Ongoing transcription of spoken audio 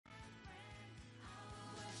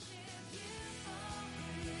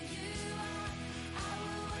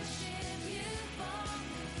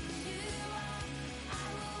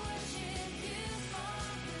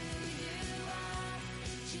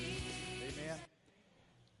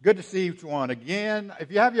Good to see each one again.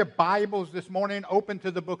 If you have your Bibles this morning, open to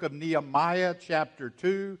the book of Nehemiah, chapter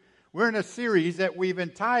 2. We're in a series that we've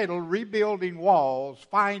entitled Rebuilding Walls,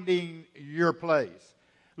 Finding Your Place.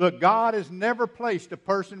 Look, God has never placed a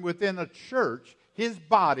person within a church, his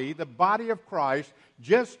body, the body of Christ,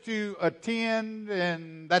 just to attend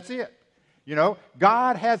and that's it. You know,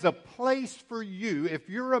 God has a place for you. If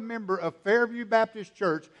you're a member of Fairview Baptist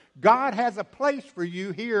Church, God has a place for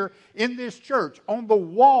you here in this church, on the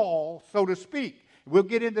wall, so to speak. We'll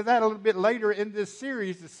get into that a little bit later in this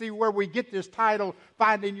series to see where we get this title,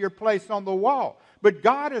 Finding Your Place on the Wall. But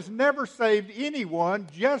God has never saved anyone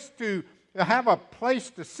just to have a place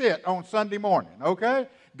to sit on Sunday morning, okay?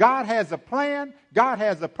 God has a plan, God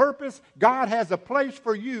has a purpose, God has a place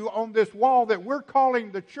for you on this wall that we're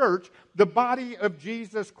calling the church, the body of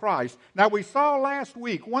Jesus Christ. Now, we saw last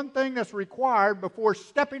week one thing that's required before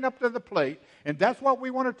stepping up to the plate, and that's what we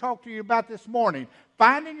want to talk to you about this morning.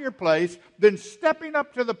 Finding your place, then stepping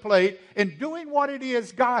up to the plate and doing what it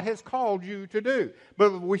is God has called you to do.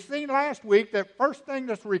 But we seen last week that first thing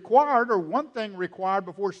that's required, or one thing required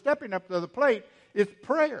before stepping up to the plate, is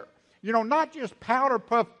prayer. You know, not just powder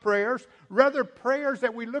puff prayers, rather prayers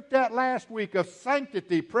that we looked at last week of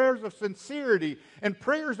sanctity, prayers of sincerity, and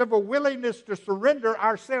prayers of a willingness to surrender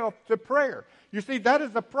ourselves to prayer. You see, that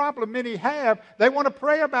is the problem many have. They want to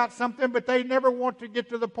pray about something, but they never want to get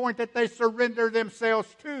to the point that they surrender themselves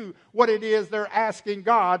to what it is they're asking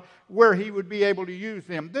God, where He would be able to use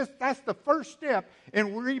them. That's the first step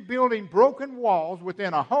in rebuilding broken walls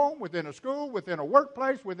within a home, within a school, within a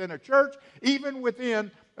workplace, within a church, even within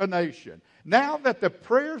a nation. Now that the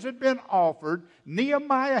prayers had been offered,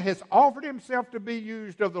 Nehemiah has offered himself to be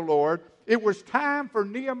used of the Lord. It was time for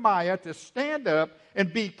Nehemiah to stand up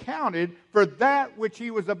and be counted for that which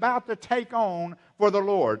he was about to take on for the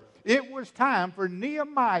Lord. It was time for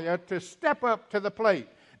Nehemiah to step up to the plate.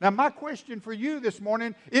 Now, my question for you this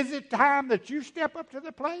morning, is it time that you step up to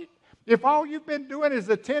the plate? If all you've been doing is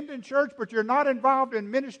attending church, but you're not involved in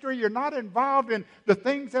ministry, you're not involved in the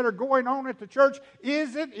things that are going on at the church,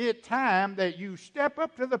 isn't it time that you step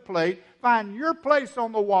up to the plate, find your place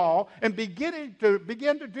on the wall, and begin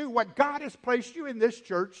to do what God has placed you in this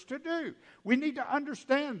church to do? We need to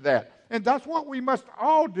understand that. And that's what we must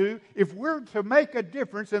all do if we're to make a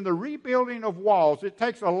difference in the rebuilding of walls. It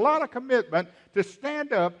takes a lot of commitment to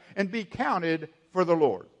stand up and be counted for the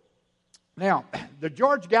Lord. Now, the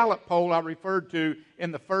George Gallup poll I referred to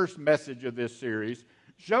in the first message of this series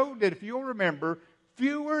showed that, if you'll remember,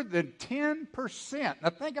 fewer than 10%, now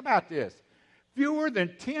think about this, fewer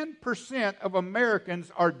than 10% of Americans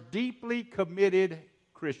are deeply committed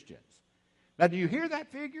Christians. Now, do you hear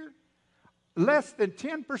that figure? Less than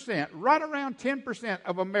 10%, right around 10%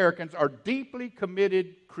 of Americans are deeply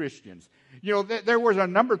committed Christians. You know, there was a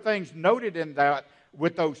number of things noted in that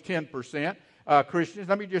with those 10%. Christians,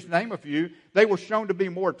 let me just name a few. They were shown to be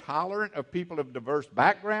more tolerant of people of diverse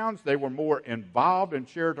backgrounds. They were more involved in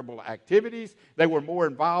charitable activities. They were more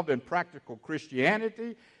involved in practical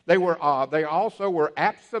Christianity. They also were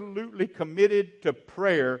absolutely committed to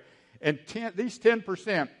prayer. And these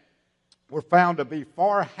 10% were found to be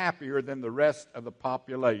far happier than the rest of the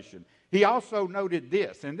population. He also noted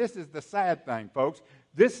this, and this is the sad thing, folks.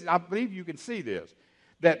 I believe you can see this,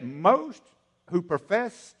 that most who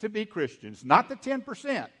profess to be Christians, not the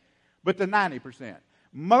 10%, but the 90%.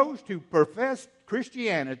 Most who profess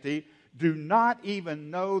Christianity do not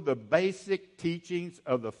even know the basic teachings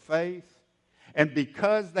of the faith. And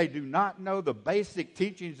because they do not know the basic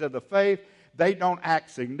teachings of the faith, they don't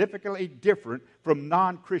act significantly different from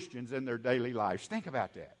non-Christians in their daily lives. Think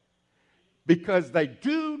about that. Because they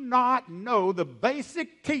do not know the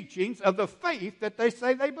basic teachings of the faith that they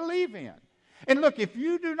say they believe in. And look, if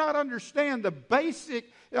you do not understand the basic,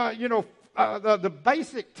 the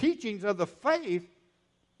basic teachings of the faith,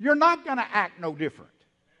 you're not going to act no different.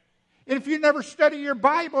 And if you never study your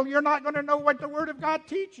Bible, you're not going to know what the Word of God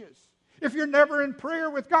teaches. If you're never in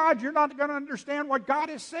prayer with God, you're not going to understand what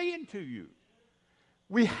God is saying to you.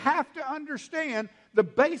 We have to understand the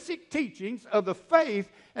basic teachings of the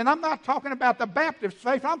faith, and I'm not talking about the Baptist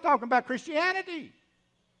faith, I'm talking about Christianity.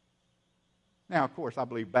 Now, of course, I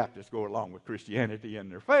believe Baptists go along with Christianity in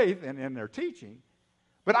their faith and in their teaching.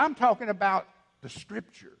 But I'm talking about the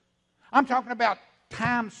Scripture. I'm talking about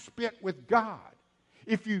time spent with God.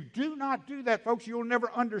 If you do not do that, folks, you'll never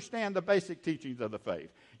understand the basic teachings of the faith.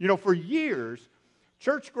 You know, for years,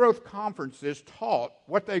 church growth conferences taught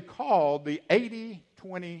what they call the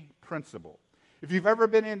 80-20 principle. If you've ever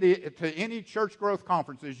been to any church growth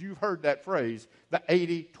conferences, you've heard that phrase, the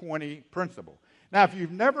 80-20 principle. Now, if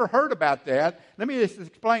you've never heard about that, let me just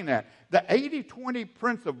explain that. The 80-20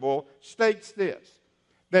 principle states this,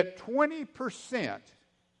 that 20%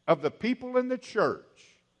 of the people in the church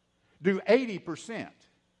do 80%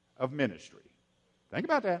 of ministry. Think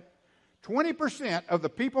about that. 20% of the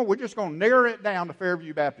people, we're just going to narrow it down to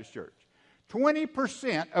Fairview Baptist Church.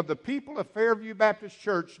 20% of the people of Fairview Baptist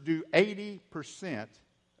Church do 80%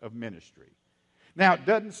 of ministry. Now, it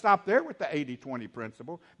doesn't stop there with the 80-20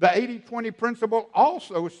 principle. The 80-20 principle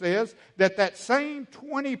also says that same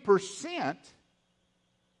 20%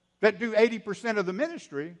 that do 80% of the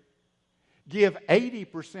ministry give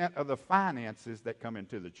 80% of the finances that come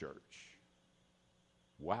into the church.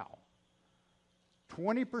 Wow.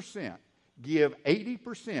 20% give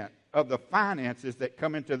 80% of the finances that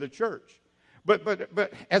come into the church.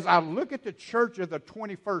 But as I look at the church of the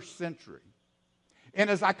 21st century, and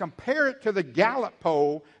as I compare it to the Gallup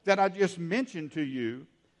poll that I just mentioned to you,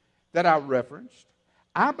 that I referenced,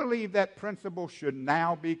 I believe that principle should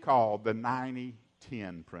now be called the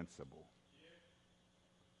 90-10 principle.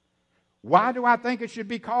 Why do I think it should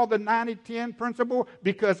be called the 90-10 principle?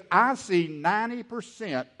 Because I see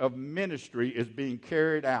 90% of ministry is being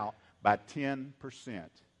carried out by 10%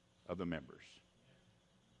 of the members.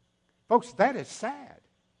 Folks, that is sad.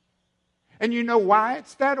 And you know why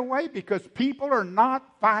it's that way? Because people are not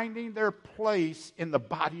finding their place in the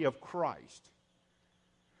body of Christ.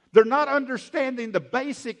 They're not understanding the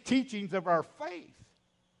basic teachings of our faith.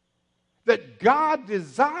 That God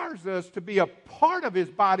desires us to be a part of His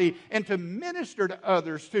body and to minister to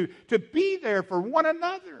others, to be there for one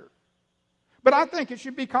another. But I think it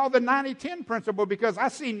should be called the 90-10 principle because I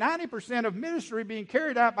see 90% of ministry being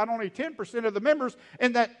carried out by only 10% of the members,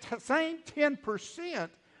 and that same 10%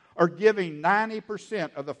 are giving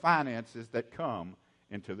 90% of the finances that come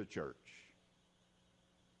into the church.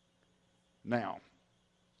 Now,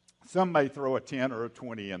 some may throw a 10 or a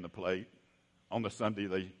 20 in the plate on the Sunday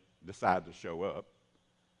they decide to show up.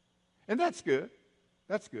 And that's good.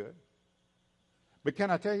 That's good. But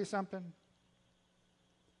can I tell you something?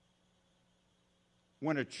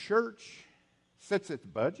 When a church sets its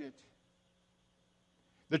budget,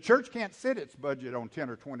 the church can't set its budget on $10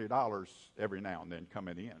 or $20 every now and then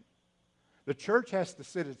coming in. The church has to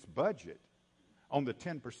set its budget on the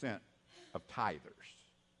 10% of tithers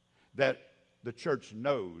that the church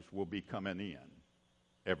knows will be coming in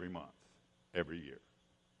every month, every year.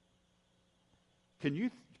 Can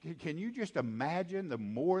you just imagine the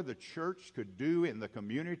more the church could do in the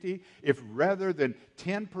community if rather than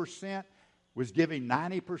 10% was giving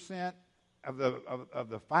 90% of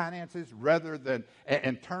the finances rather than,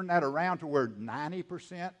 and turn that around to where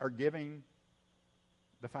 90% are giving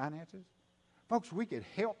the finances? Folks, we could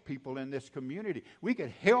help people in this community. We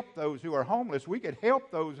could help those who are homeless. We could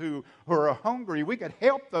help those who are hungry. We could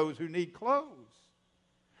help those who need clothes.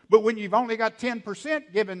 But when you've only got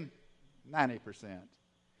 10% giving 90%,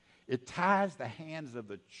 it ties the hands of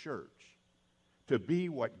the church to be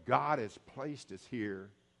what God has placed us here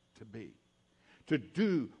to be. To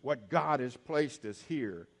do what God has placed us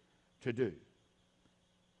here to do.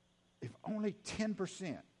 If only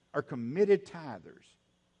 10% are committed tithers,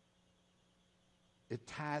 it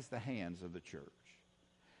ties the hands of the church.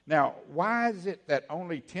 Now, why is it that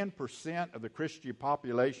only 10% of the Christian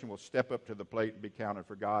population will step up to the plate and be counted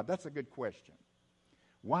for God? That's a good question.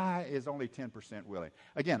 Why is only 10% willing?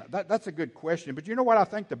 Again, that's a good question. But you know what I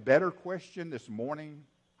think the better question this morning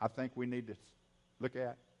I think we need to look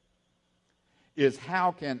at? Is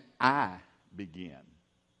how can I begin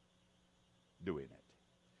doing it?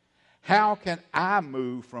 How can I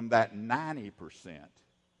move from that 90%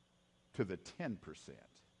 to the 10%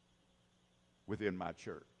 within my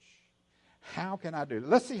church? How can I do it?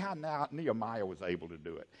 Let's see how Nehemiah was able to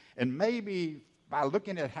do it. And maybe by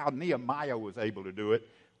looking at how Nehemiah was able to do it,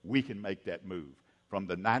 we can make that move from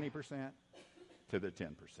the 90% to the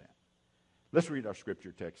 10%. Let's read our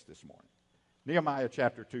scripture text this morning. Nehemiah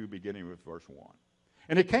chapter 2, beginning with verse 1.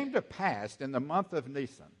 And it came to pass in the month of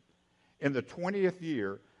Nisan, in the 20th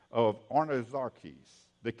year of Artaxerxes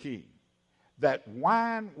the king, that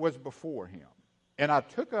wine was before him. And I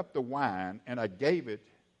took up the wine, and I gave it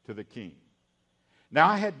to the king. Now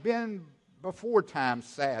I had been before time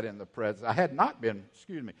sad in the presence. I had not been,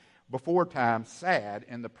 before time sad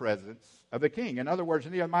in the presence of the king. In other words,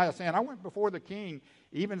 Nehemiah saying, I went before the king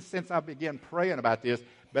even since I began praying about this,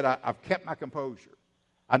 but I've kept my composure.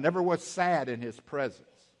 I never was sad in his presence.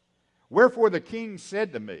 Wherefore the king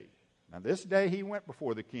said to me, now this day he went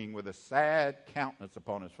before the king with a sad countenance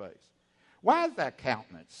upon his face. Why is thy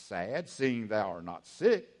countenance sad, seeing thou art not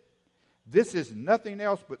sick? This is nothing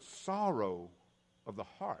else but sorrow of the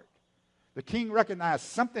heart. The king recognized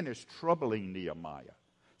something is troubling Nehemiah.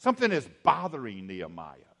 Something is bothering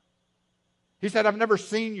Nehemiah. He said, I've never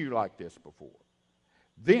seen you like this before.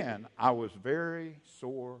 Then I was very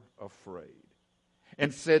sore afraid,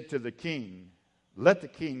 and said to the king, let the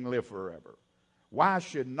king live forever. Why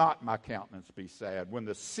should not my countenance be sad when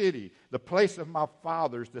the city, the place of my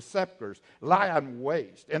fathers, the sepulchres, lie in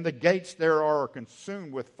waste, and the gates thereof are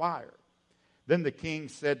consumed with fire? Then the king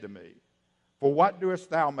said to me, for what doest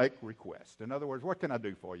thou make request? In other words, what can I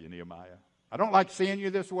do for you, Nehemiah? I don't like seeing you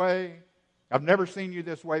this way. I've never seen you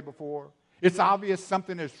this way before. It's obvious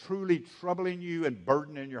something is truly troubling you and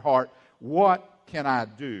burdening your heart. What can I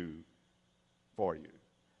do for you?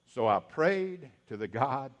 So I prayed to the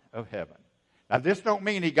God of heaven. Now, this don't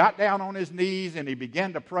mean he got down on his knees and he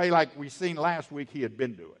began to pray like we seen last week he had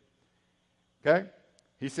been doing. Okay?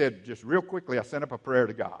 He said, just real quickly, I sent up a prayer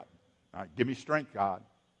to God. All right, give me strength, God.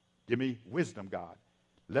 Give me wisdom, God.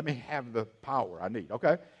 Let me have the power I need.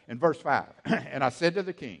 Okay? In verse 5, and I said to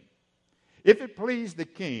the king, if it please the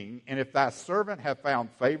king, and if thy servant have found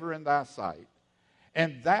favor in thy sight,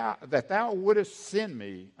 and that thou wouldest send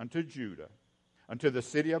me unto Judah, unto the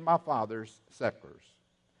city of my father's sepulchres,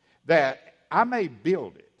 that I may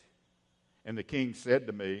build it. And the king said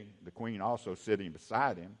to me, the queen also sitting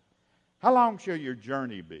beside him, how long shall your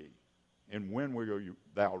journey be, and when will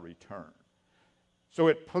thou return? So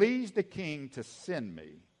it pleased the king to send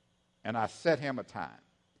me, and I set him a time.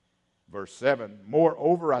 Verse 7,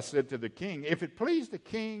 moreover, I said to the king, if it pleased the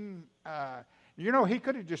king, he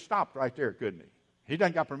could have just stopped right there, couldn't he? He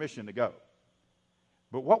done got permission to go.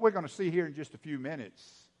 But what we're going to see here in just a few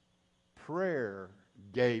minutes, prayer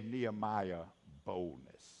gave Nehemiah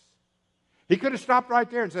boldness. He could have stopped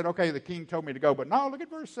right there and said, okay, the king told me to go. But no, look at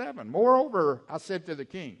verse 7. Moreover, I said to the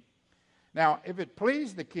king, now, if it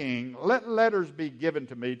please the king, let letters be given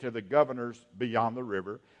to me to the governors beyond the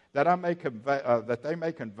river, that they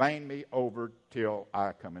may convey me over till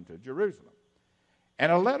I come into Jerusalem.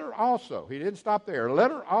 And a letter also, he didn't stop there, a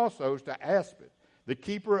letter also to Aspid, the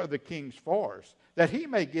keeper of the king's forest, that he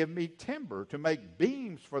may give me timber to make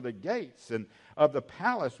beams for the gates and of the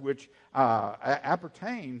palace which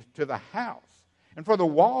appertained to the house, and for the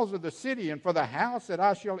walls of the city, and for the house that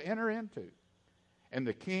I shall enter into. And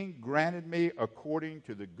the king granted me according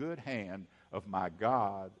to the good hand of my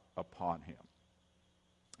God upon him.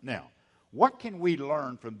 Now, what can we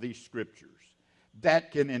learn from these scriptures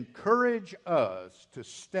that can encourage us to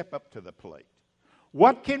step up to the plate?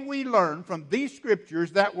 What can we learn from these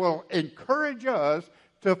scriptures that will encourage us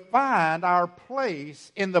to find our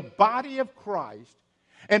place in the body of Christ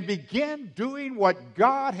and begin doing what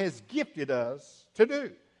God has gifted us to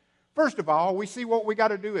do? First of all, we see what we got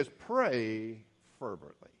to do is pray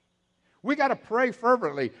fervently. We got to pray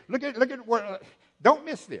fervently. Look at what. Don't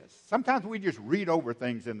miss this. Sometimes we just read over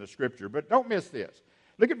things in the scripture, but don't miss this.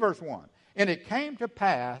 Look at verse 1. And it came to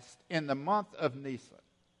pass in the month of Nisan,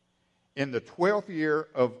 in the 12th year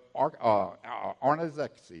of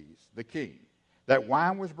Artaxerxes, the king, that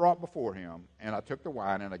wine was brought before him, and I took the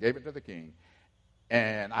wine and I gave it to the king,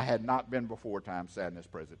 and I had not been before time sad in his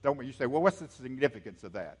presence. Don't you say, well, what's the significance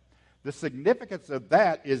of that? The significance of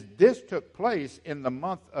that is this took place in the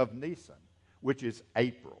month of Nisan, which is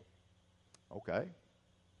April. Okay.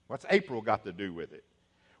 What's April got to do with it?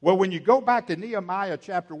 Well, when you go back to Nehemiah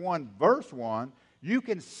chapter 1, verse 1, you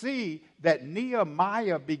can see that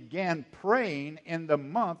Nehemiah began praying in the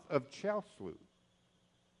month of Chisleu.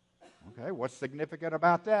 Okay, what's significant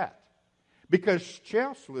about that? Because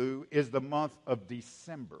Chisleu is the month of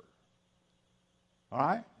December. All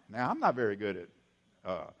right? Now, I'm not very good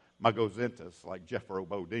at my Gozentas like Jethro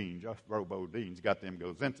Bodine. Jethro Bodine's got them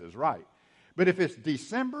Gozentas right. But if it's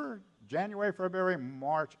December, January, February,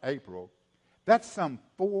 March, April, that's some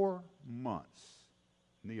 4 months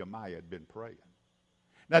Nehemiah had been praying.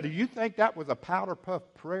 Now, do you think that was a powder puff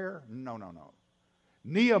prayer? No.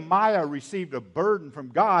 Nehemiah received a burden from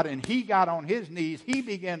God, and he got on his knees. He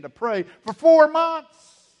began to pray for 4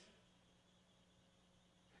 months.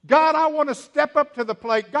 God, I want to step up to the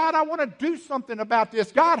plate. God, I want to do something about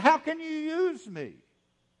this. God, how can you use me?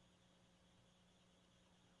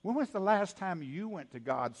 When was the last time you went to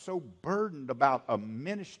God so burdened about a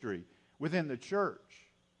ministry within the church?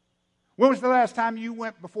 When was the last time you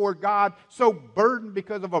went before God so burdened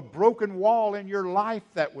because of a broken wall in your life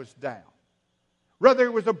that was down? Whether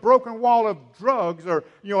it was a broken wall of drugs or,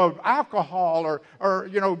 of alcohol or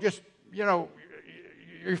your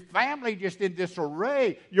family just in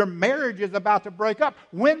disarray. Your marriage is about to break up.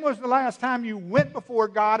 When was the last time you went before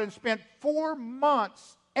God and spent 4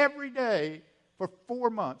 months every day for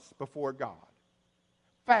 4 months before God,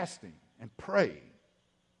 fasting and praying?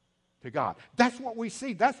 to God. That's what we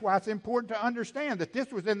see. That's why it's important to understand that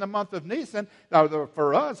this was in the month of Nisan,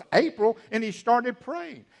 for us, April, and he started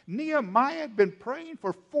praying. Nehemiah had been praying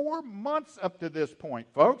for 4 months up to this point,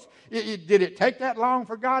 folks. Did it take that long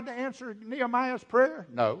for God to answer Nehemiah's prayer?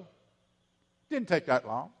 No. It didn't take that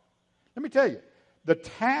long. Let me tell you, the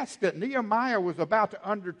task that Nehemiah was about to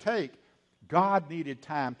undertake, God needed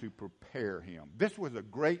time to prepare him. This was a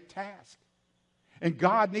great task. And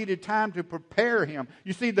God needed time to prepare him.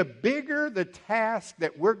 You see, the bigger the task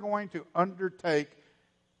that we're going to undertake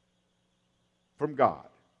from God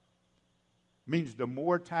means the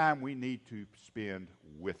more time we need to spend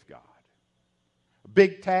with God. A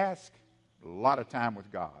big task, a lot of time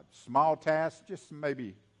with God. Small task, just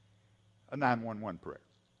maybe a 911 prayer.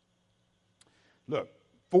 Look,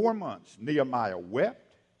 4 months, Nehemiah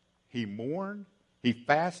wept, he mourned, he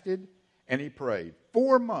fasted, and he prayed.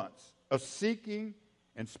 4 months of seeking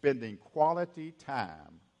and spending quality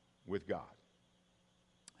time with God.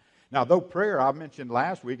 Now, though prayer, I mentioned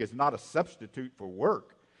last week, is not a substitute for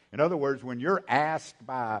work. In other words, when you're asked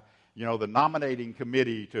by, the nominating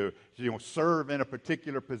committee to, serve in a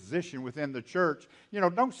particular position within the church,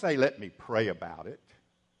 don't say, let me pray about it.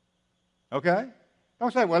 Okay?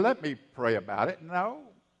 Don't say, well, let me pray about it. No.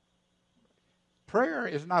 Prayer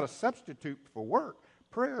is not a substitute for work.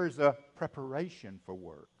 Prayer is a preparation for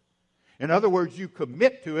work. In other words, you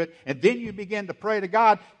commit to it, and then you begin to pray to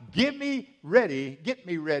God, get me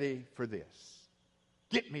ready for this.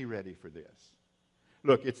 Get me ready for this.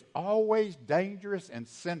 Look, it's always dangerous and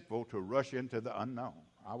sinful to rush into the unknown.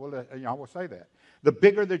 I will say that. The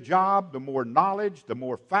bigger the job, the more knowledge, the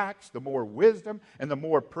more facts, the more wisdom, and the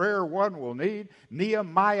more prayer one will need.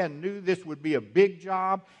 Nehemiah knew this would be a big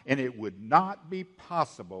job, and it would not be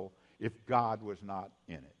possible if God was not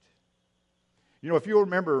in it. If you'll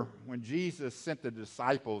remember when Jesus sent the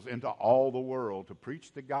disciples into all the world to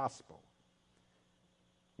preach the gospel,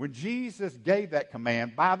 when Jesus gave that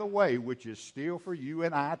command, by the way, which is still for you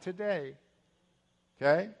and I today,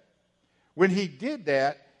 okay? When he did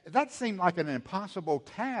that, that seemed like an impossible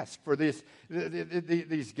task for these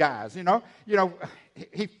guys.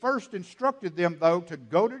 He first instructed them, though, to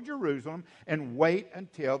go to Jerusalem and wait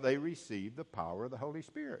until they received the power of the Holy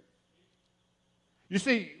Spirit. You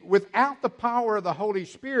see, without the power of the Holy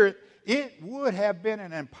Spirit, it would have been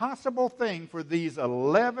an impossible thing for these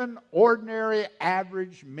 11 ordinary,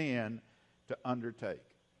 average men to undertake.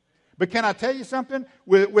 But can I tell you something?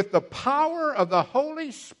 With the power of the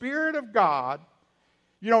Holy Spirit of God,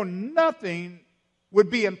 nothing would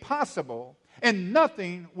be impossible and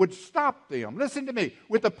nothing would stop them. Listen to me.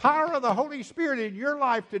 With the power of the Holy Spirit in your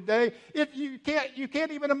life today, you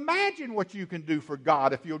can't even imagine what you can do for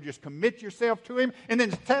God if you'll just commit yourself to Him and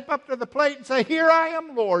then step up to the plate and say, here I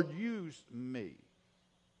am, Lord, use me.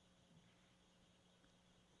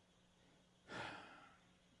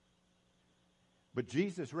 But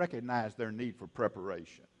Jesus recognized their need for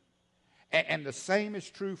preparation. And the same is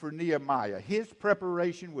true for Nehemiah. His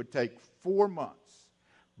preparation would take 4 months.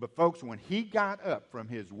 But folks, when he got up from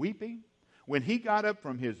his weeping, when he got up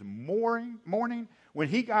from his mourning, when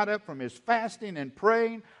he got up from his fasting and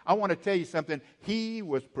praying, I want to tell you something. He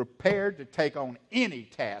was prepared to take on any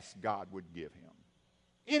task God would give him.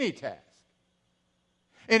 Any task.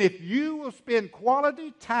 And if you will spend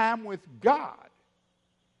quality time with God,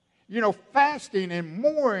 fasting and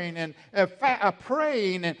mourning and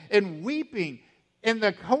praying and weeping, and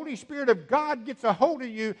the Holy Spirit of God gets a hold of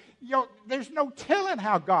you, there's no telling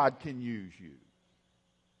how God can use you.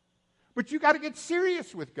 But you got to get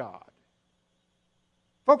serious with God.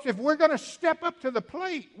 Folks, if we're going to step up to the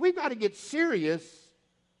plate, we've got to get serious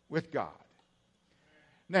with God.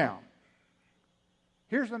 Now,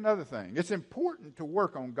 here's another thing. It's important to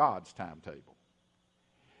work on God's timetable.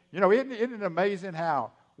 Isn't it amazing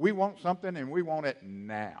how we want something and we want it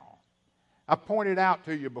now? I've pointed out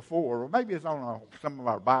to you before, or maybe it's on some of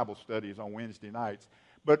our Bible studies on Wednesday nights,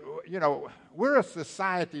 but, we're a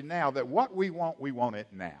society now that what we want it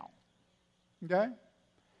now. Okay?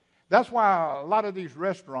 That's why a lot of these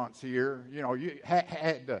restaurants here, you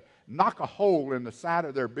had to knock a hole in the side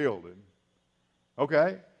of their building,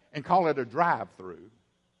 okay, and call it a drive-through.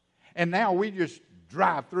 And now we just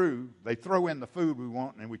drive through, they throw in the food we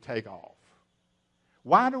want, and we take off.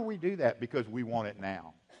 Why do we do that? Because we want it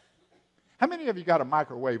now. How many of you got a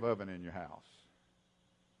microwave oven in your house?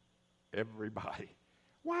 Everybody.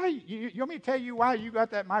 Why? You want me to tell you why you got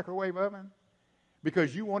that microwave oven?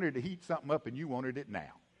 Because you wanted to heat something up and you wanted it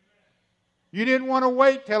now. You didn't want to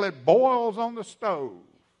wait till it boils on the stove.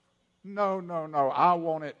 No. I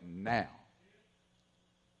want it now.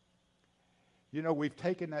 We've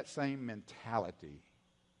taken that same mentality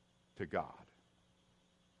to God.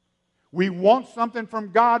 We want something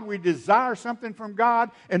from God. We desire something from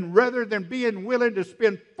God. And rather than being willing to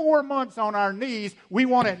spend 4 months on our knees, we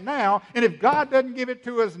want it now. And if God doesn't give it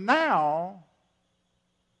to us now,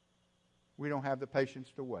 we don't have the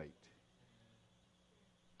patience to wait.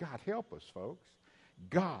 God help us, folks.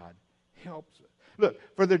 God helps us. Look,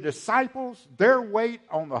 for the disciples, their wait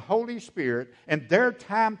on the Holy Spirit and their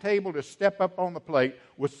timetable to step up on the plate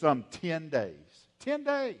was some 10 days. 10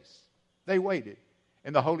 days they waited.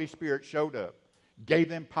 And the Holy Spirit showed up, gave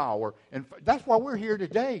them power. And that's why we're here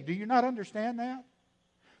today. Do you not understand that?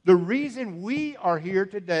 The reason we are here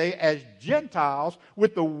today as Gentiles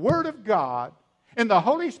with the Word of God and the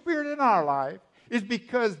Holy Spirit in our life is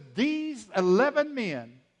because these 11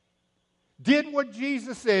 men did what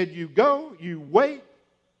Jesus said. You go, you wait.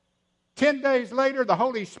 10 days later, the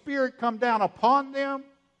Holy Spirit come down upon them.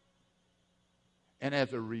 And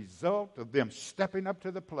as a result of them stepping up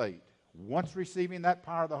to the plate, once receiving that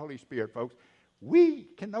power of the Holy Spirit, folks, we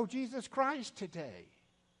can know Jesus Christ today.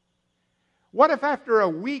 What if after a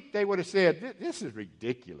week they would have said, this is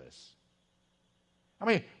ridiculous? I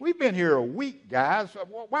mean, we've been here a week, guys.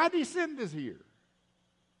 Why did he send us here?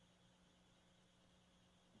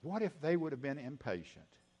 What if they would have been impatient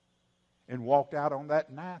and walked out on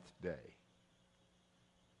that 9th day?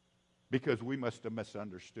 Because we must have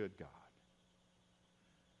misunderstood God.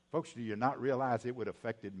 Folks, do you not realize it would have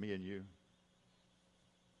affected me and you?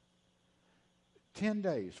 10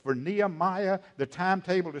 days. For Nehemiah, the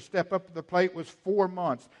timetable to step up to the plate was 4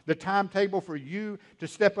 months. The timetable for you to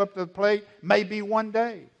step up to the plate may be 1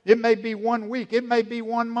 day. It may be 1 week. It may be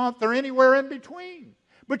 1 month or anywhere in between.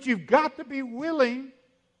 But you've got to be willing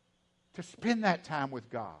to spend that time with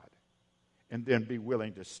God and then be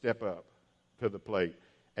willing to step up to the plate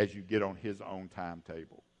as you get on His own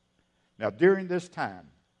timetable. Now, during this time,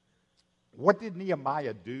 what did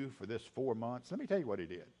Nehemiah do for this 4 months? Let me tell you what he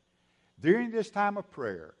did. During this time of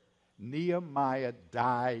prayer, Nehemiah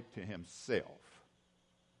died to himself.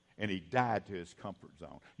 And he died to his comfort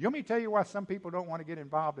zone. You want me to tell you why some people don't want to get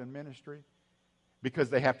involved in ministry? Because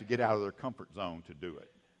they have to get out of their comfort zone to do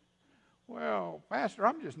it. Well, Pastor,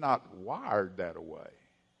 I'm just not wired that way.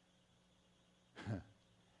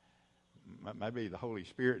 Maybe the Holy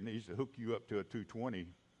Spirit needs to hook you up to a 220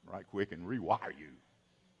 right quick and rewire you.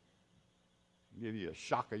 Give you a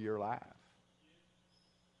shock of your life.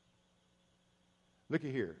 Look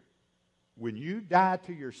at here. When you die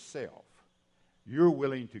to yourself, you're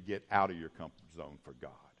willing to get out of your comfort zone for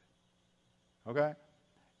God. Okay?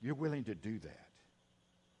 You're willing to do that.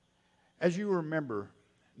 As you remember,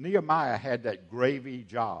 Nehemiah had that gravy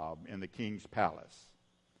job in the king's palace.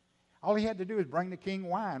 All he had to do was bring the king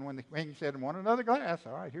wine when the king said, "Want another glass?"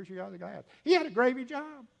 All right, here's your other glass. He had a gravy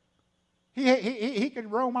job. He could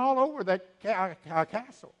roam all over that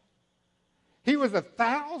castle. He was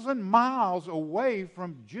 1,000 miles away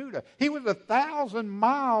from Judah. He was 1,000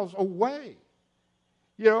 miles away.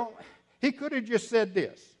 You know, he could have just said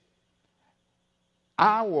this: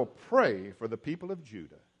 I will pray for the people of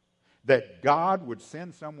Judah that God would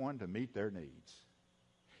send someone to meet their needs.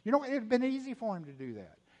 You know, it would have been easy for him to do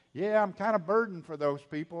that. Yeah, I'm kind of burdened for those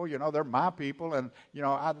people. You know, they're my people, and, you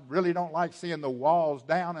know, I really don't like seeing the walls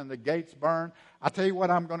down and the gates burned. I tell you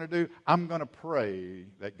what I'm going to do. I'm going to pray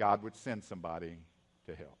that God would send somebody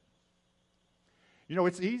to help. You know,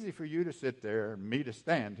 it's easy for you to sit there and me to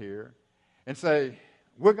stand here and say,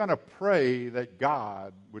 we're going to pray that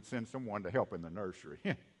God would send someone to help in the nursery.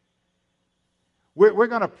 We're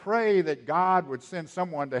going to pray that God would send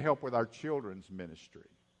someone to help with our children's ministry.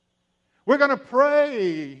 We're going to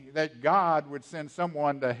pray that God would send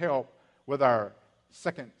someone to help with our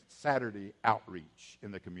second Saturday outreach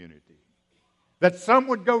in the community. That some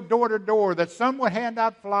would go door to door, that some would hand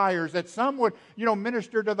out flyers, that some would,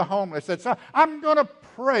 minister to the homeless. That some, I'm going to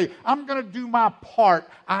pray. I'm going to do my part.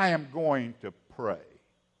 I am going to pray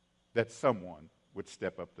that someone would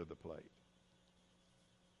step up to the plate.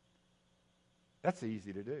 That's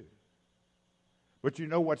easy to do. But you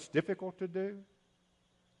know what's difficult to do?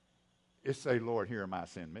 Is say, Lord, here am I,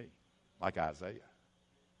 send me, like Isaiah.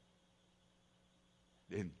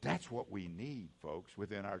 And that's what we need, folks,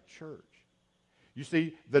 within our church. You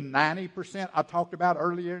see, the 90% I talked about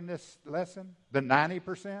earlier in this lesson, the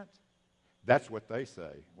 90%, that's what they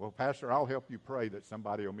say. Well, Pastor, I'll help you pray that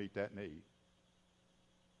somebody will meet that need.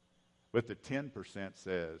 But the 10%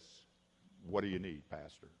 says, what do you need,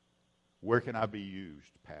 Pastor? Where can I be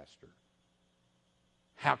used, Pastor?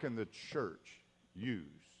 How can the church use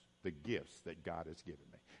the gifts that God has given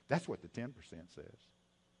me? That's what the 10% says.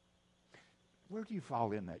 Where do you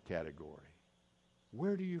fall in that category?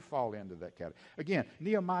 Where do you fall into that category? Again,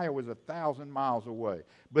 Nehemiah was 1,000 miles away,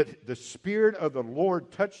 but the Spirit of the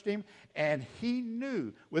Lord touched him, and he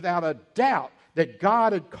knew without a doubt that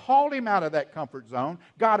God had called him out of that comfort zone.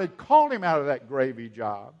 God had called him out of that gravy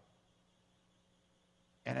job.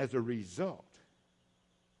 And as a result,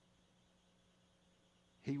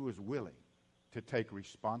 he was willing to take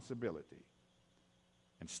responsibility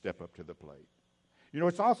and step up to the plate. You know,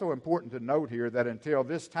 it's also important to note here that until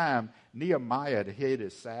this time, Nehemiah had hid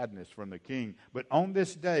his sadness from the king. But on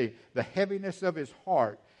this day, the heaviness of his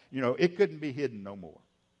heart, you know, it couldn't be hidden no more.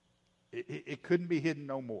 It couldn't be hidden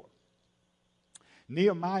no more.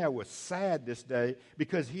 Nehemiah was sad this day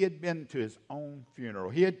because he had been to his own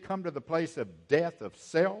funeral. He had come to the place of death of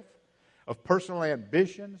self, of personal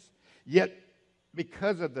ambitions. Yet,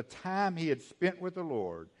 because of the time he had spent with the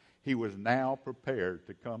Lord, he was now prepared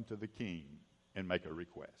to come to the king and make a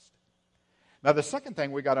request. Now, the second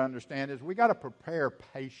thing we got to understand is we got to prepare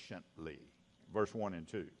patiently. Verse 1 and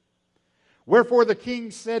 2. Wherefore the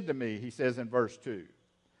king said to me, he says in verse 2,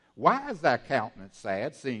 why is thy countenance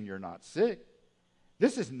sad, seeing you're not sick?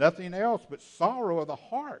 This is nothing else but sorrow of the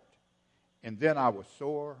heart. And then I was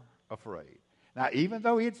sore afraid. Now, even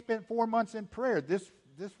though he had spent 4 months in prayer, this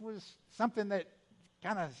was something that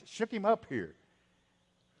kind of shook him up here.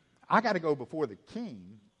 I got to go before the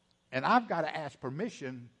king, and I've got to ask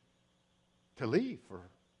permission to leave for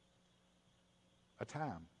a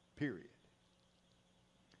time, period.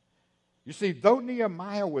 You see, though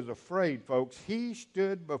Nehemiah was afraid, folks, he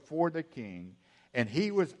stood before the king, and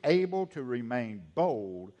he was able to remain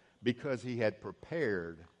bold because he had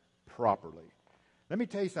prepared properly. Let me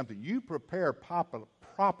tell you something. You prepare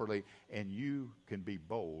properly, and you can be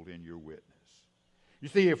bold in your witness. You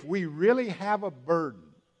see, if we really have a burden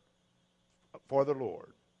for the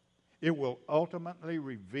Lord, it will ultimately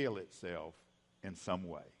reveal itself in some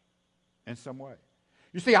way. In some way.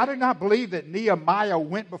 You see, I do not believe that Nehemiah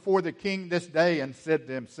went before the king this day and said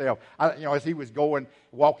to himself, as he was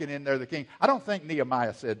walking in there, the king, I don't think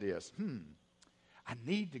Nehemiah said this, I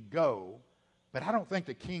need to go, but I don't think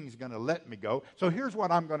the king's going to let me go. So here's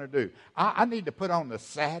what I'm going to do. I need to put on the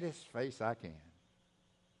saddest face I can.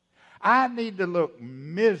 I need to look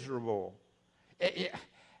miserable.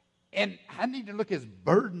 And I need to look as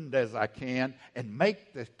burdened as I can and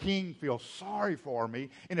make the king feel sorry for me.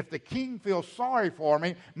 And if the king feels sorry for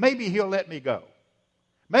me, maybe he'll let me go.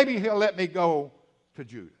 Maybe he'll let me go to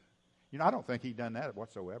Judah. You know, I don't think he done that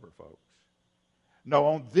whatsoever, folks. No,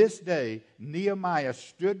 on this day, Nehemiah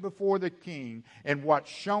stood before the king, and what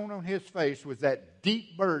shone on his face was that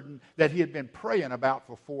deep burden that he had been praying about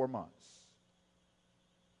for 4 months.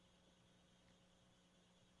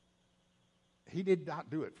 He did not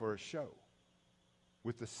do it for a show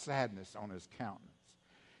with the sadness on his countenance.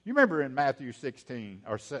 You remember in Matthew 16,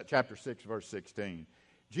 or chapter 6, verse 16,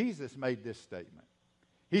 Jesus made this statement.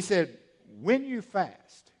 He said, when you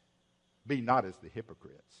fast, be not as the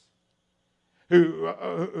hypocrites, who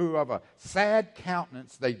of a sad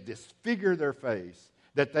countenance, they disfigure their face,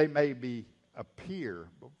 that they may appear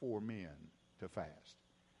before men to fast.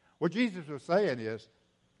 What Jesus was saying is,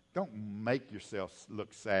 don't make yourself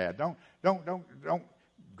look sad. Don't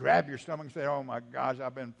grab your stomach and say, oh my gosh,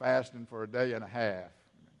 I've been fasting for a day and a half.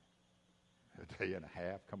 A day and a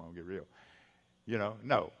half? Come on, get real. You know,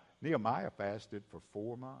 no. Nehemiah fasted for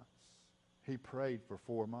 4 months. He prayed for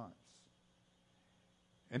 4 months.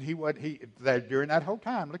 And during that whole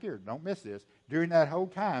time, look here, don't miss this. During that whole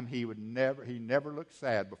time, he never looked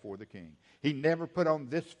sad before the king. He never put on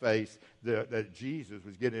this face that Jesus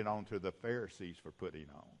was getting on to the Pharisees for putting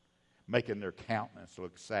on, making their countenance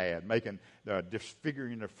look sad,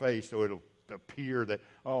 disfiguring their face so it'll appear that,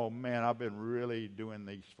 oh man, I've been really doing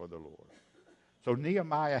these for the Lord. So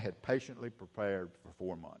Nehemiah had patiently prepared for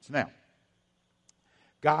 4 months. Now,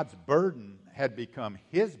 God's burden had become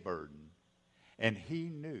his burden, and he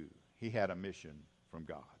knew he had a mission from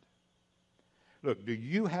God. Look, do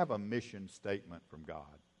you have a mission statement from God?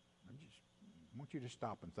 I want you to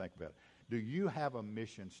stop and think about it. Do you have a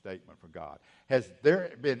mission statement from God? Has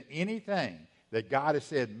there been anything that God has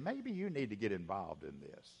said, maybe you need to get involved in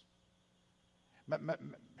this?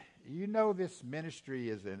 You know this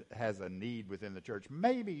ministry has a need within the church.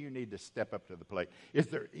 Maybe you need to step up to the plate. Is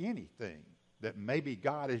there anything that maybe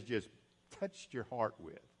God has just touched your heart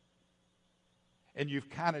with? And you've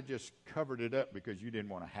kind of just covered it up because you didn't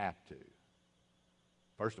want to have to.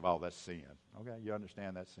 First of all, that's sin. Okay, you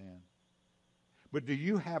understand that's sin? But do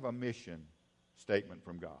you have a mission statement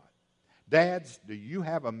from God? Dads, do you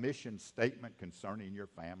have a mission statement concerning your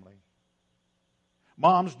family?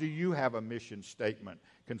 Moms, do you have a mission statement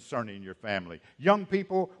concerning your family? Young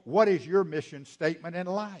people, what is your mission statement in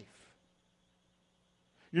life?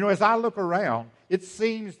 You know, as I look around, it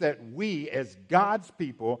seems that we as God's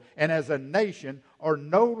people and as a nation are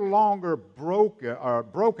no longer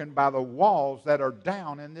broken by the walls that are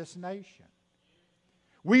down in this nation.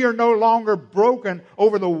 We are no longer broken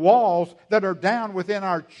over the walls that are down within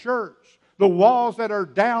our church, the walls that are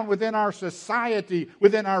down within our society,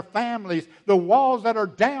 within our families, the walls that are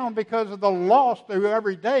down because of the lost who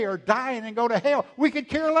every day are dying and go to hell. We could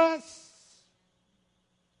care less.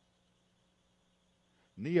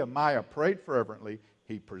 Nehemiah prayed fervently.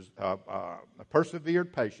 He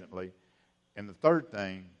persevered patiently. And the third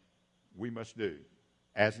thing we must do,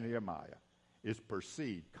 as Nehemiah, is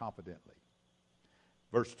proceed confidently.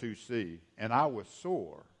 Verse 2c, and I was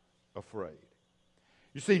sore afraid.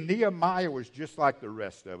 You see, Nehemiah was just like the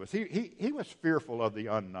rest of us. He was fearful of the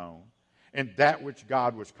unknown and that which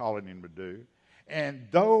God was calling him to do. And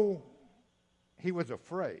though he was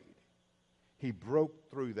afraid, he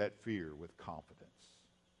broke through that fear with confidence.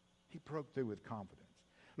 He broke through with confidence.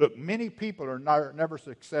 Look, many people are never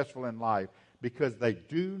successful in life because they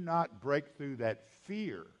do not break through that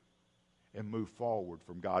fear and move forward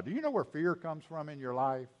from God. Do you know where fear comes from in your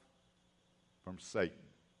life? From Satan.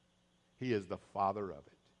 He is the father of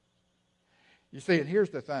it. You see, and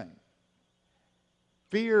here's the thing.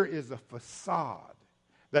 Fear is a facade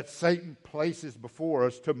that Satan places before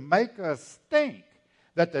us to make us think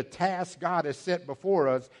that the task God has set before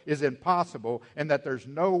us is impossible and that there's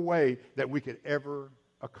no way that we could ever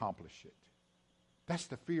accomplish it. That's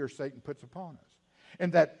the fear Satan puts upon us.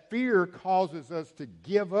 And that fear causes us to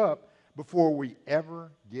give up before we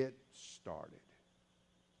ever get started.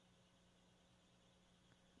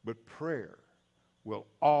 But prayer will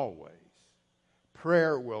always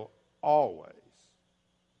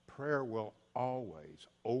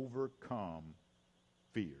overcome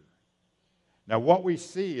fear. Now, what we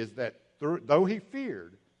see is that though he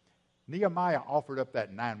feared, Nehemiah offered up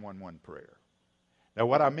that 911 prayer. Now,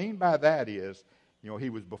 what I mean by that is, he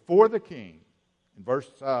was before the king, in verse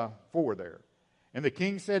 4 there. And the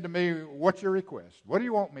king said to me, what's your request? What do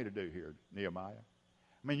you want me to do here, Nehemiah?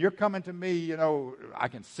 I mean, you're coming to me, I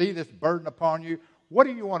can see this burden upon you. What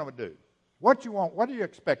do you want to do? What you want? What do you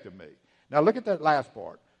expect of me? Now, look at that last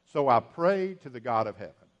part. So I prayed to the God of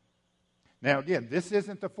heaven. Now, again, this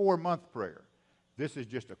isn't the 4-month prayer. This is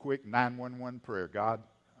just a quick 911 prayer. God,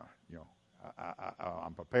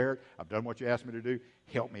 I'm prepared. I've done what you asked me to do.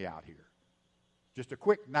 Help me out here. Just a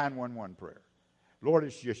quick 911 prayer. Lord,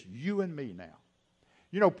 it's just you and me now.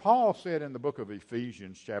 Paul said in the book of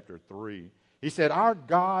Ephesians chapter 3, he said, our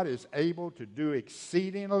God is able to do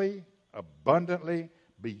exceedingly, abundantly,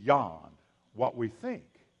 beyond what we think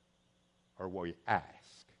or what we ask.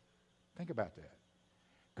 Think about that.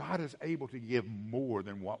 God is able to give more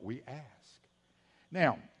than what we ask.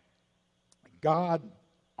 Now, God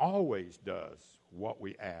always does what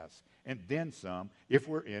we ask, and then some, if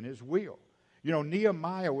we're in his will.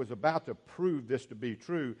 Nehemiah was about to prove this to be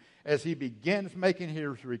true. As he begins making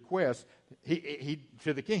his request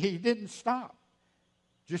to the king, he didn't stop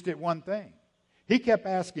just at one thing. He kept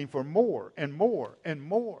asking for more and more and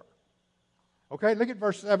more. Okay, look at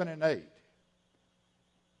verse 7 and 8.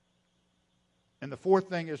 And the fourth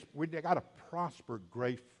thing is we got to prosper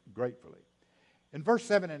gratefully. In verse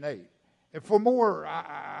 7 and 8, and for more,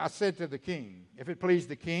 I said to the king, if it please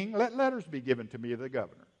the king, let letters be given to me of the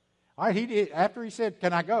governor. All right, after he said,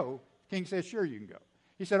 can I go? The king said, sure, you can go.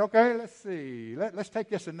 He said, okay, let's see. Let's take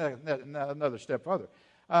this another step further.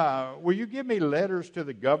 Will you give me letters to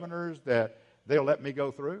the governors that they'll let me go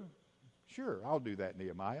through? Sure, I'll do that,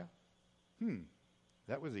 Nehemiah.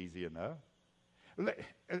 That was easy enough.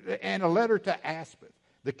 And a letter to Aspeth,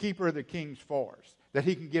 the keeper of the king's forest, that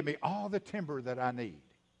he can give me all the timber that I need.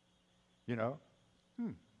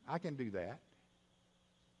 I can do that.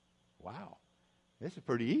 Wow. This is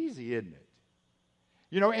pretty easy, isn't it?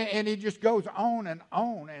 And he just goes on and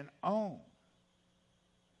on and on.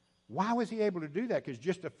 Why was he able to do that? Because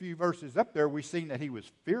just a few verses up there, we've seen that he was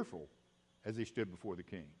fearful as he stood before the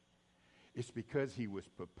king. It's because he was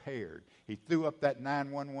prepared. He threw up that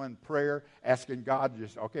 911 prayer, asking God,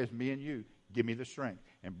 okay, it's me and you. Give me the strength.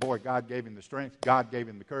 And boy, God gave him the strength. God gave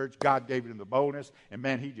him the courage. God gave him the boldness. And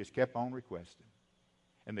man, he just kept on requesting.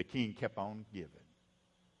 And the king kept on giving.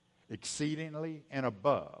 Exceedingly and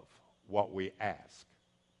above what we ask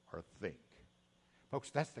or think. Folks,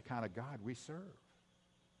 that's the kind of God we serve.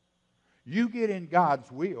 You get in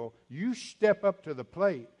God's will. You step up to the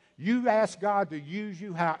plate. You ask God to use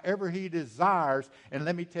you however he desires. And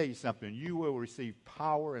let me tell you something. You will receive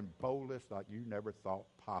power and boldness like you never thought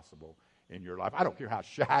possible in your life. I don't care how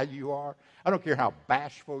shy you are. I don't care how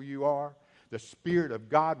bashful you are. the Spirit of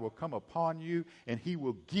God will come upon you, and He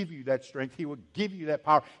will give you that strength. He will give you that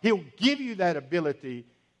power. He'll give you that ability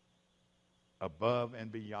above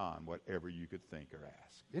and beyond whatever you could think or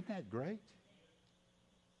ask. Isn't that great?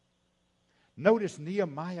 Notice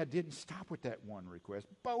Nehemiah didn't stop with that one request.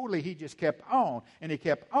 Boldly, he just kept on, and he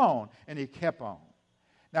kept on, and he kept on.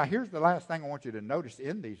 Now, here's the last thing I want you to notice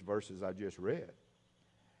in these verses I just read.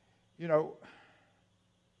 You know,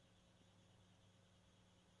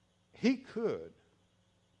 he could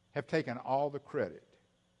have taken all the credit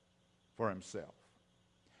for himself.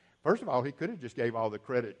 First of all, he could have just gave all the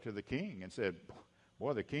credit to the king and said,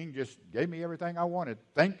 boy, the king just gave me everything I wanted.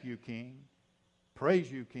 Thank you, king.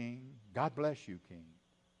 Praise you, king. God bless you, king.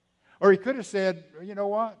 Or he could have said, you know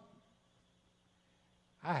what?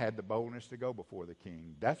 I had the boldness to go before the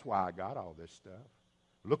king. That's why I got all this stuff.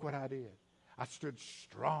 Look what I did. I stood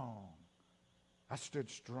strong. I stood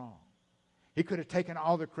strong. He could have taken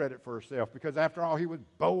all the credit for himself because after all, he was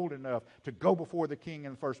bold enough to go before the king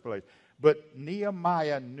in the first place. But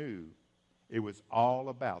Nehemiah knew it was all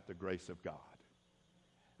about the grace of God.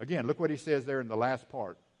 Again, look what he says there in the last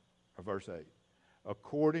part of verse 8.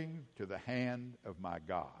 According to the hand of my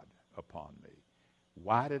God upon me.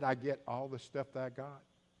 Why did I get all the stuff that I got?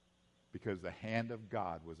 Because the hand of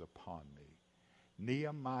God was upon me.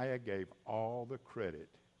 Nehemiah gave all the credit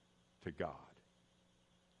to God.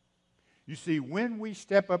 You see, when we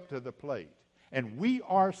step up to the plate and we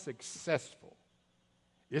are successful,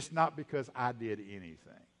 it's not because I did anything.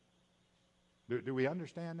 Do we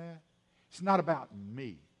understand that? It's not about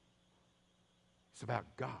me. It's about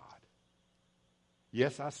God.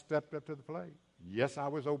 Yes, I stepped up to the plate. Yes, I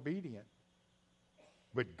was obedient.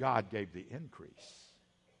 But God gave the increase.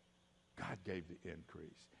 God gave the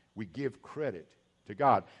increase. We give credit to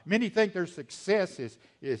God. Many think their success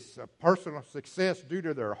is a personal success due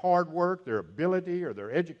to their hard work, their ability, or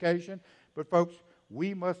their education. But folks,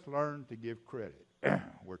 we must learn to give credit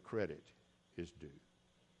where credit is due.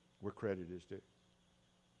 Where credit is due.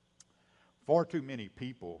 Far too many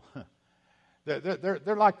people,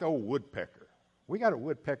 they're like the old woodpecker. We got a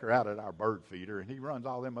woodpecker out at our bird feeder, and he runs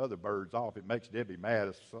all them other birds off. It makes Debbie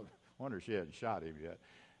mad. I wonder if she hadn't shot him yet.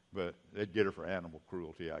 But they'd get her for animal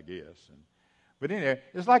cruelty, I guess. But anyway,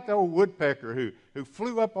 it's like the old woodpecker who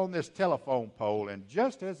flew up on this telephone pole, and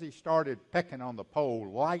just as he started pecking on the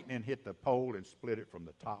pole, lightning hit the pole and split it from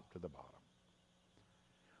the top to the bottom.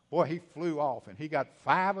 Boy, he flew off, and he got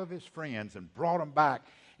 5 of his friends and brought them back,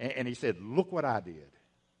 and he said, look what I did.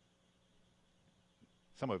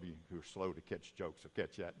 Some of you who are slow to catch jokes will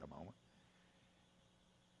catch that in a moment.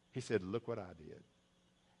 He said, look what I did.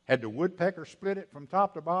 Had the woodpecker split it from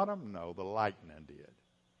top to bottom? No, the lightning did.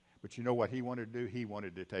 But you know what he wanted to do? He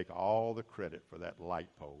wanted to take all the credit for that light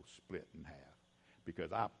pole split in half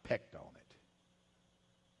because I pecked on it.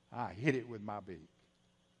 I hit it with my beak.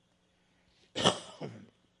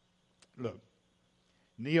 Look,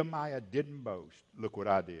 Nehemiah didn't boast. Look what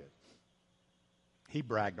I did. He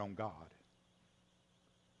bragged on God.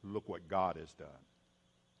 Look what God has done.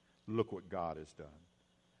 Look what God has done.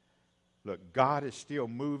 Look, God is still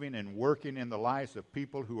moving and working in the lives of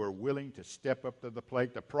people who are willing to step up to the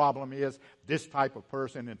plate. The problem is this type of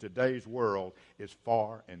person in today's world is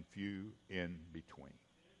far and few in between.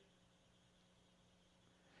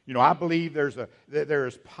 You know, I believe there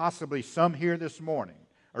is possibly some here this morning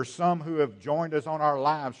or some who have joined us on our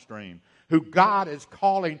live stream who God is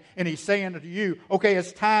calling, and He's saying to you, okay,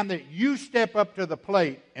 it's time that you step up to the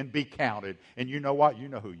plate and be counted. And you know what? You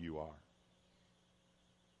know who you are.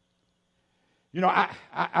 You know,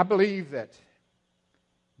 I believe that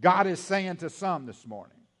God is saying to some this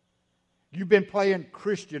morning, you've been playing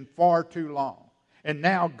Christian far too long, and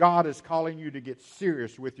now God is calling you to get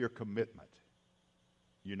serious with your commitment.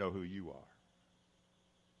 You know who you are.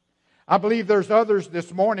 I believe there's others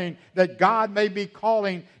this morning that God may be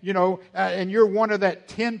calling, and you're one of that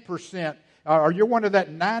 10%, or you're one of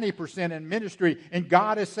that 90% in ministry, and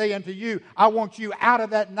God is saying to you, I want you out of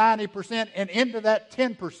that 90% and into that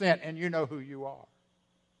 10%, and you know who you are.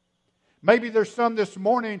 Maybe there's some this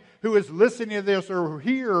morning who is listening to this or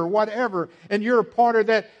here or whatever, and you're a part of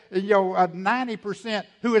that 90%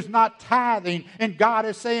 who is not tithing, and God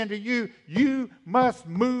is saying to you, you must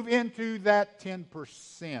move into that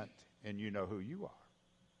 10%. And you know who you are.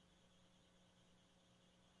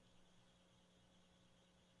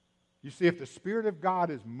 You see, if the Spirit of God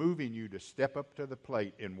is moving you to step up to the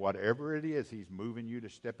plate in whatever it is He's moving you to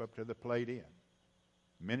step up to the plate in,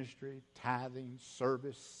 ministry, tithing,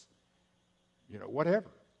 service, whatever,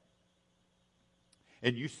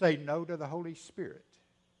 and you say no to the Holy Spirit,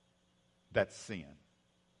 that's sin.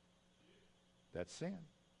 That's sin.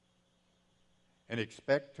 and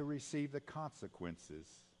expect to receive the consequences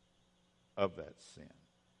of that sin.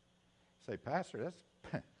 Say, Pastor,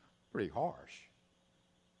 that's pretty harsh.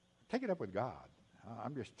 Take it up with God.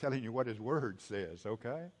 I'm just telling you what His Word says,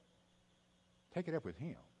 okay? Take it up with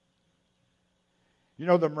Him. You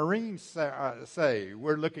know, the Marines say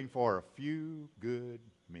we're looking for a few good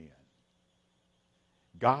men.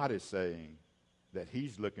 God is saying that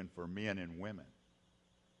He's looking for men and women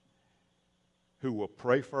who will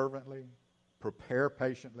pray fervently, prepare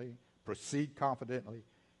patiently, proceed confidently,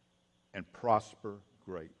 and prosper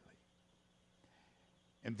greatly.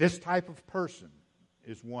 And this type of person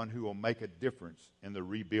is one who will make a difference in the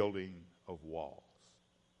rebuilding of walls.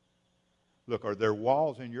 Look, are there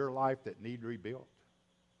walls in your life that need rebuilt?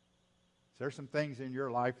 Is there some things in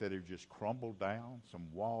your life that have just crumbled down?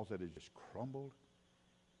 Some walls that have just crumbled?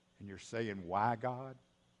 And you're saying, why, God?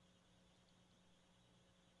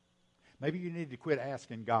 Maybe you need to quit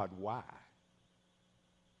asking God why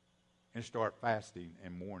and start fasting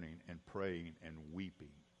and mourning and praying and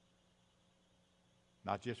weeping.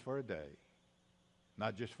 Not just for a day,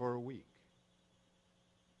 not just for a week,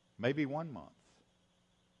 maybe 1 month,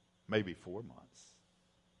 maybe 4 months.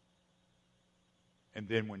 And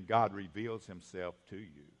then when God reveals Himself to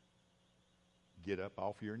you, get up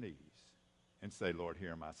off your knees and say, Lord,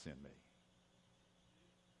 here am I, send me.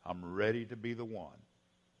 I'm ready to be the one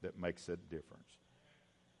that makes a difference.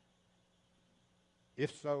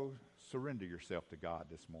 If so, surrender yourself to God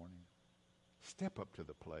this morning. Step up to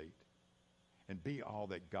the plate and be all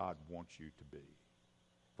that God wants you to be.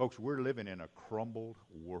 Folks, we're living in a crumbled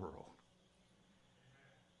world.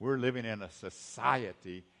 We're living in a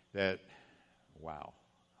society that, wow,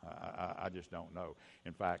 I just don't know.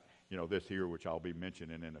 In fact, you know, this here, which I'll be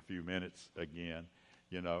mentioning in a few minutes again,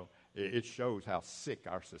 you know, it shows how sick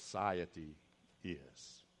our society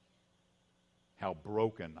is, how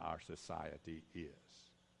broken our society is.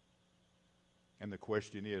 And the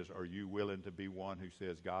question is, are you willing to be one who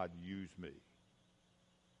says, God, use me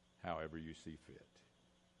however you see fit?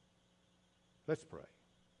 Let's pray.